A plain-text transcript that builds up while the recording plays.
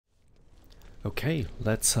Okay,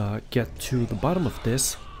 let's get to the bottom of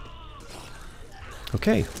this.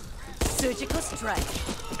 Okay. Surgical strike.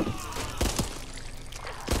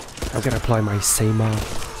 I'm gonna apply my same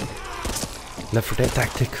Left 4 Dead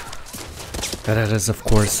tactic. And that is, of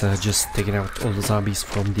course, just taking out all the zombies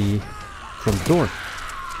from the door,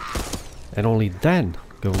 and only then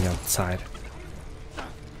going outside.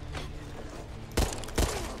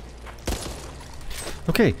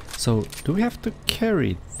 Okay, so do we have to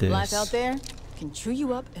carry this? Life out there can chew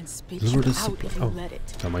you up and spit Lure you the out if you let it.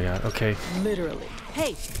 Oh my god, okay. Literally.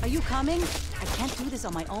 Hey, are you coming? I can't do this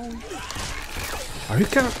on my own. Are you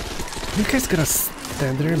guys gonna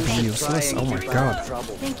stand there and be useless? Oh my god.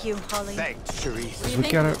 Thank you, Holly. Thanks, Charisse. We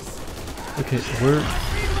gotta... Okay, we're...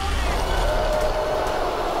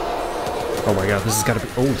 Oh my god, this is gotta be...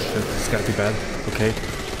 Oh shit, this is gotta be bad. Okay,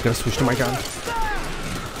 gotta switch to my gun.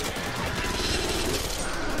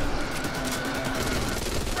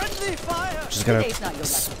 Just gotta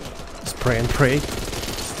spray and pray.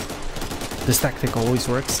 This tactic always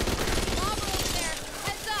works.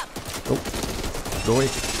 Oh, go away.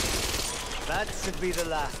 That should be the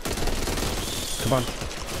last. Come on.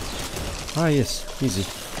 Ah, yes, easy.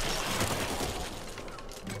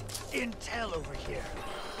 Intel over here.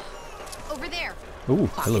 Over there. Oh,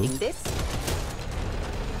 hello. This?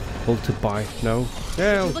 Hold to buy. No.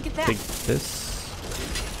 Yeah, I'll Look at that. take this.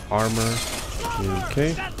 Armor.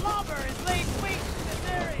 Okay. That lobber is laying wait in this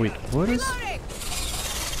area. Wait, what is...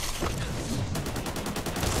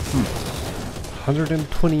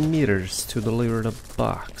 120 meters to deliver the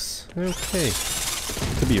box. Okay.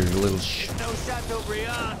 Could be a little No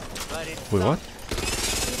Chateaubriand, but it's Wait, what? What do you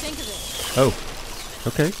think of it? Oh.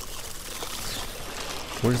 Okay.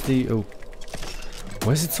 Where's the... Oh.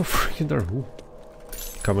 Why is it so freaking dark? Ooh.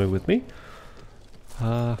 Coming with me?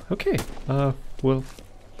 Okay. Well...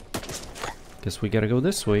 Guess we gotta go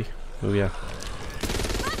this way. Oh, yeah.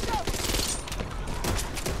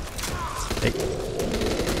 Hey.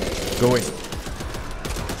 Go away.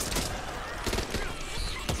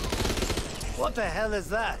 What the hell is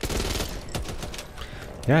that?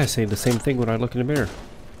 Yeah, I say the same thing when I look in the mirror.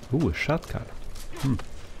 Ooh, a shotgun.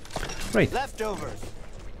 Right. Leftovers.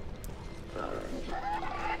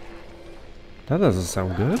 That doesn't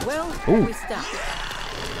sound good. Well, Ooh. we stop.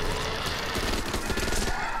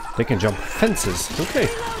 They can jump fences. Okay.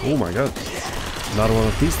 Oh my god. Not one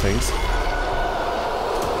of these things.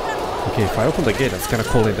 Okay, if I open the gate, it's gonna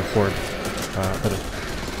call in the horde. But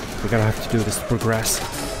we're gonna have to do this to progress.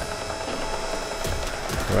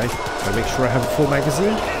 Alright, I make sure I have a full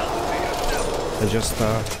magazine. And just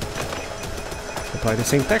apply the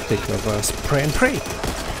same tactic of spray and pray.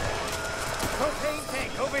 Propane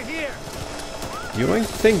tank over here. The only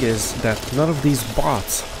thing is that none of these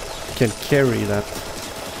bots can carry that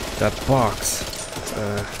box.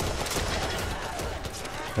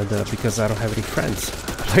 And because I don't have any friends to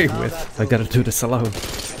play with, I gotta do this alone.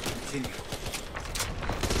 Continue.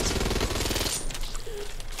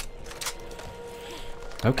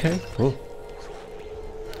 Okay, cool.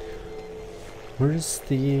 Where's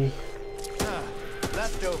the...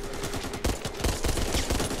 Leftovers.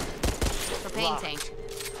 Propane tank.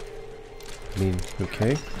 I mean,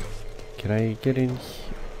 okay. Can I get in here?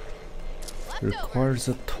 Requires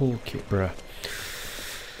a toolkit, bruh.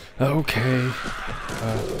 Okay.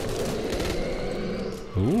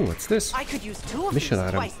 Ooh, what's this? I could use two of Mission these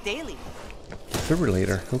item. twice daily.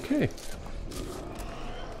 Defibrillator. Okay.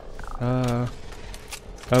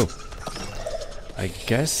 Oh. I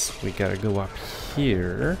guess we gotta go up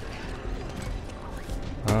here.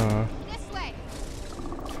 This way.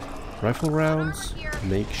 Rifle rounds.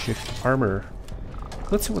 Makeshift armor.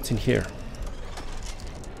 Let's see what's in here.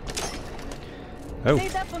 Oh.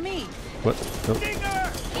 Save that for me. What? Oh.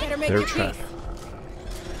 Better make Bear your trap. peace.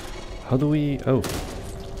 How do we... Oh.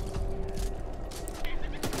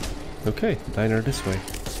 Okay, diner this way.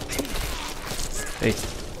 Hey.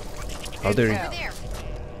 How dare you? Over there.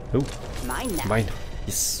 Oh, Mine now. mine.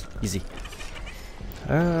 Yes, easy.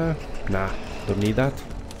 Nah, don't need that.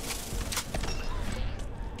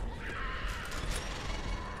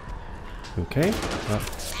 Okay. I'll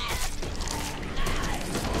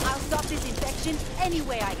stop this infection any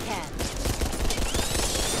way I can.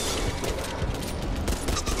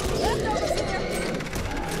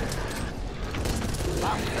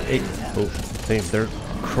 Hey. Oh, damn, they're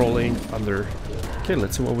crawling under. Okay,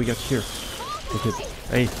 let's see what we got here. Okay.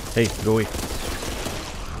 Hey, go away.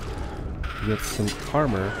 We got some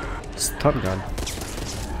armor, stun gun,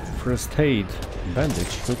 first aid,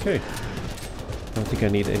 bandage. Okay. I don't think I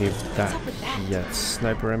need any of that yet.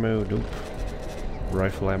 Sniper ammo, nope.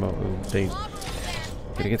 Rifle ammo, oh, dang.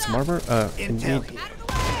 Can I get some armor? Indeed.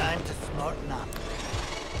 Time to smarten up.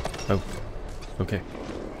 Oh, okay.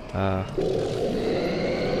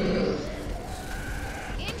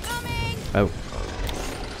 Incoming! Oh.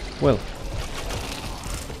 Well.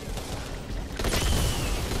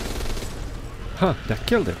 Huh, that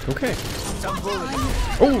killed it. Okay. Some bullet.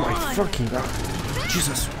 Oh my fucking god.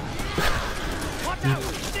 Jesus. Watch out!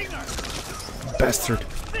 Stinger! Bastard.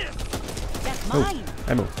 That's Oh, mine.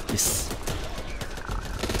 ammo. Yes.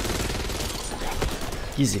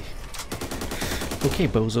 Easy. Okay,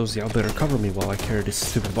 bozos, y'all better cover me while I carry this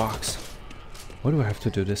stupid box. Why do I have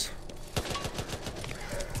to do this?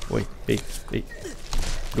 Wait, hey.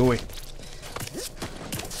 Go away.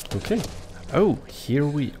 Okay. Oh, here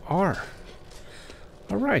we are.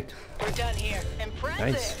 Alright. We're done here. Impressive.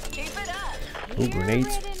 Nice. Keep it up. Oh,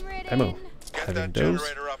 grenades. Ammo. Get Having that those.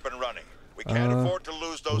 generator up and running. We can't afford to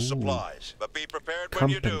lose those supplies, but be prepared when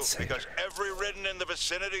you do, Compensator. because every ridden in the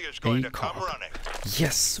vicinity is going to come ACOG. running.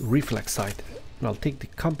 Yes, reflex sight. And I'll take the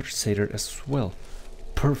compensator as well.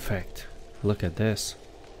 Perfect. Look at this.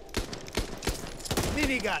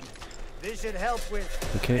 Minigun. This should help with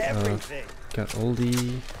Okay, everything. got all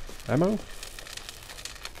the ammo.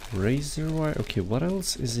 Razor wire. Okay, what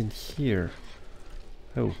else is in here?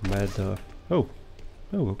 Oh, oh,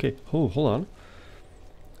 okay. Hold on.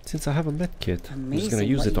 Since I have a med kit, I'm just gonna Amazing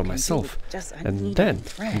use what it you on can do myself. with just a And needle then and I'm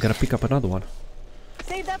thread. gonna pick up another one.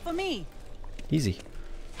 Save that for me. Easy.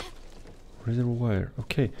 Razor wire.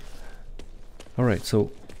 Okay. Alright,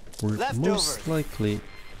 so we're most Leftovers. likely...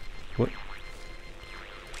 What?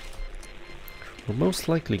 We're most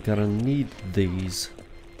likely gonna need these.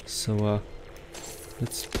 So,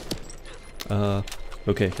 let's...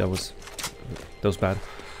 okay, that was bad.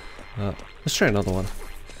 Let's try another one.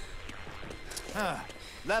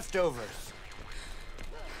 Leftovers.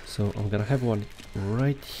 So I'm gonna have one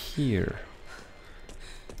right here.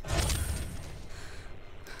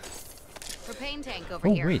 Propane tank over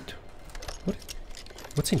Oh here. wait,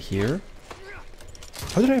 what's in here?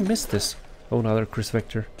 How did I miss this? Oh, another Chris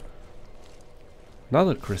Vector.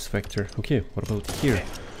 Another Chris Vector. Okay, what about here?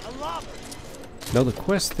 A lobber. Now the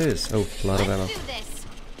quest is... Oh, a lot of ammo. Let's do this.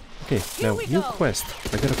 Okay, now we new go. quest.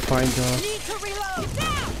 I gotta find Need to reload.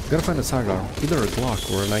 Now. gotta find a sidearm. Either a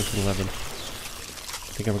Glock or a 1911. I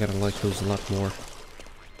think I'm gonna like those a lot more.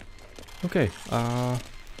 Okay,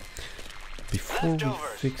 before we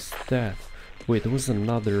Leftovers. fix that... Wait, there was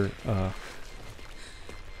another,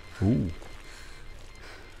 Ooh.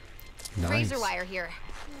 Nice. Razor wire here.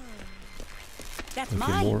 That's Okay,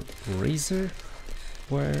 mine. more razor.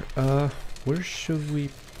 Where should we...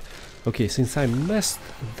 Okay, since I messed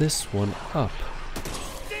this one up,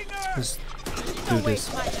 let's do this.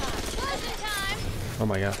 Closing time. Oh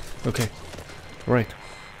my god. Okay. Right.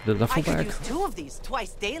 The duffel I could bag. use 2 of these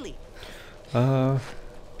twice daily. Where's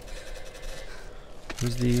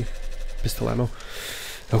the pistol ammo?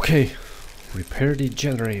 Okay. Repair the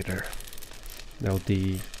generator. Now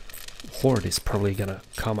the horde is probably gonna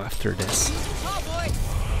come after this.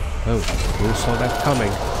 Oh, who saw that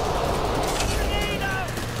coming?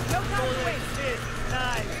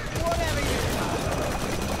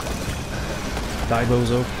 Die,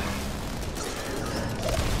 bozo.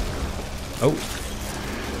 Oh.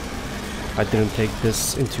 I didn't take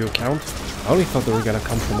this into account. I only thought they were gonna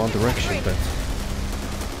come from one direction, but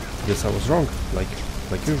I guess I was wrong, like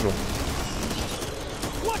usual.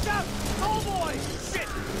 Watch out! Oh boy! Shit!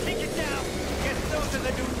 Take it down! Get close to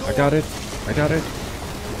the new door! I got it. I got it.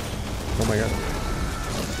 Oh my god.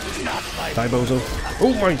 Not my Die, bozo.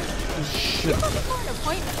 Oh my shit.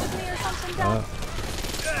 Appointment with me or something, Doc?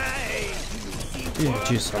 Hey! Yeah,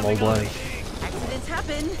 jeez, I'm all bloody. Accidents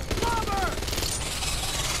happen.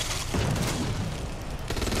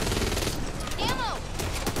 Ammo.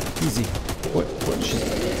 Easy. What? She's...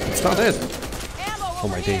 It's not dead. Ammo Oh over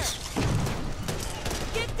my here. days.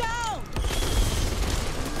 Get down.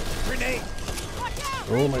 Grenade!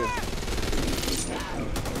 Oh my god.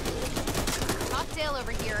 Cocktail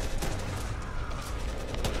over here.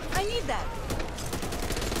 I need that.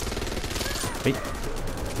 Hey.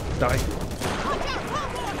 Die.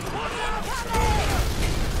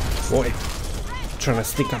 Boy. Trying to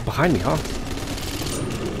sneak up behind me, huh?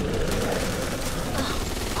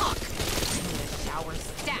 Shower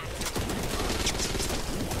stat.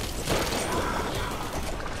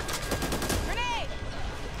 Grenade.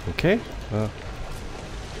 Okay.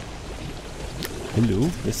 Hello.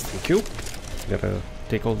 Yes, thank you. Gotta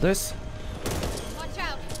take all this. Watch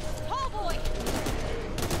out. Tall boy.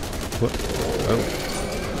 What? Oh.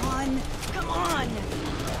 Come on.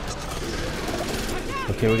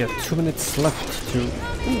 Okay, we got 2 minutes left to...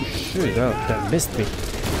 Oh shit, that missed me.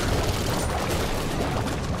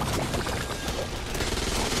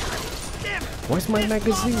 Why is my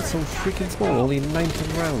magazine so freaking small? Only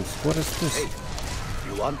 19 rounds. What is this?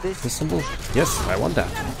 You want this? This symbol? Yes, I want that.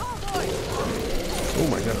 Oh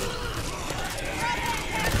my god.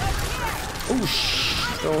 Oh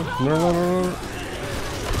shh! No, no, no, no, no.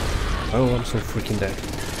 Oh, I'm so freaking dead.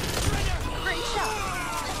 Great shot.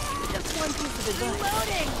 Just one piece of advice.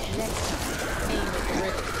 Next time, aim at the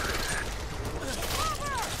river.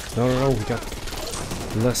 No, no, no, we got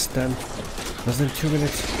less than 2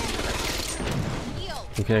 minutes. Heal.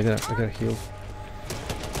 Okay, I gotta heal.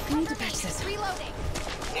 I need to patch this. Reloading.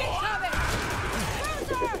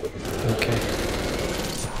 Okay.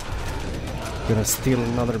 Gonna steal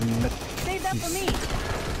another med. Save that for me.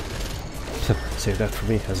 Save that for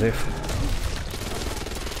me, as if.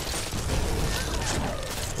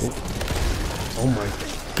 Oh my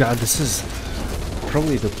god, this is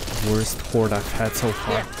probably the worst horde I've had so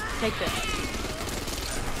far. Here, take this.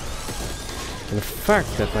 And the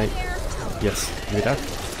fact that my... Yes, give me that.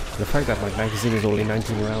 The fact that my magazine is only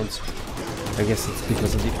 19 rounds. I guess it's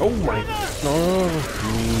because of the... Oh my... No.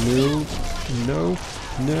 No.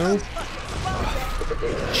 No. Oh,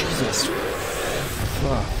 Jesus.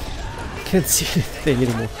 Oh, can't see anything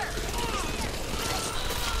anymore.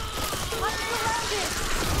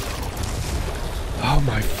 Oh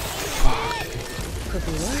my fuck. Could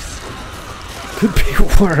be worse. Could be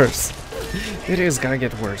worse. It is gonna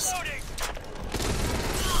get worse.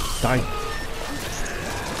 Die.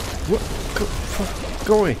 What?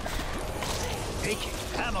 Go away. Taking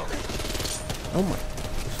ammo. Oh my.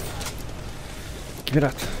 Give me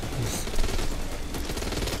that.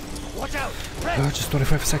 Watch out. Just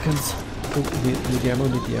 25 seconds. Oh, need the ammo,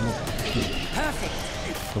 need the ammo. Perfect.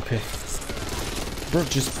 Okay. Bro,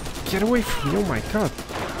 just get away from me. Oh my god.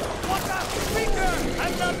 Watch out. Speaker.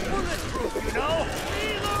 I'm not bulletproof, you know.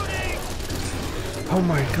 Reloading. Oh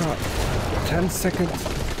my god. 10 seconds.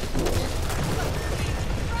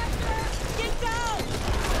 Get down.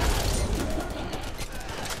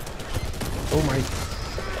 Oh my.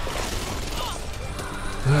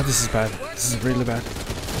 Ah, this is bad. This is really bad.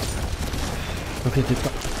 Okay,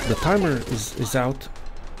 the timer is out.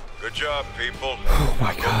 Good job, people. Oh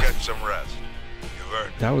my Go god. get some rest. You've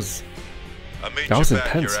earned it. That was... I'll meet that you was back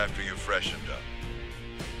intense. here after you've freshened up.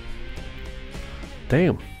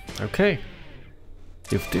 Damn. Okay.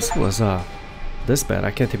 If this was this bad,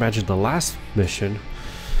 I can't imagine the last mission.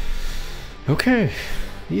 Okay.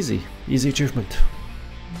 Easy. Easy achievement.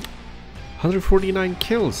 149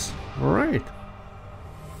 kills. Alright.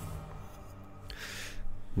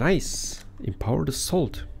 Nice. Empowered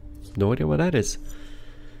Assault. No idea what that is.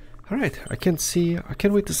 Alright, I can't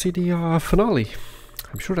wait to see the finale.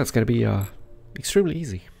 I'm sure that's gonna be extremely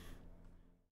easy.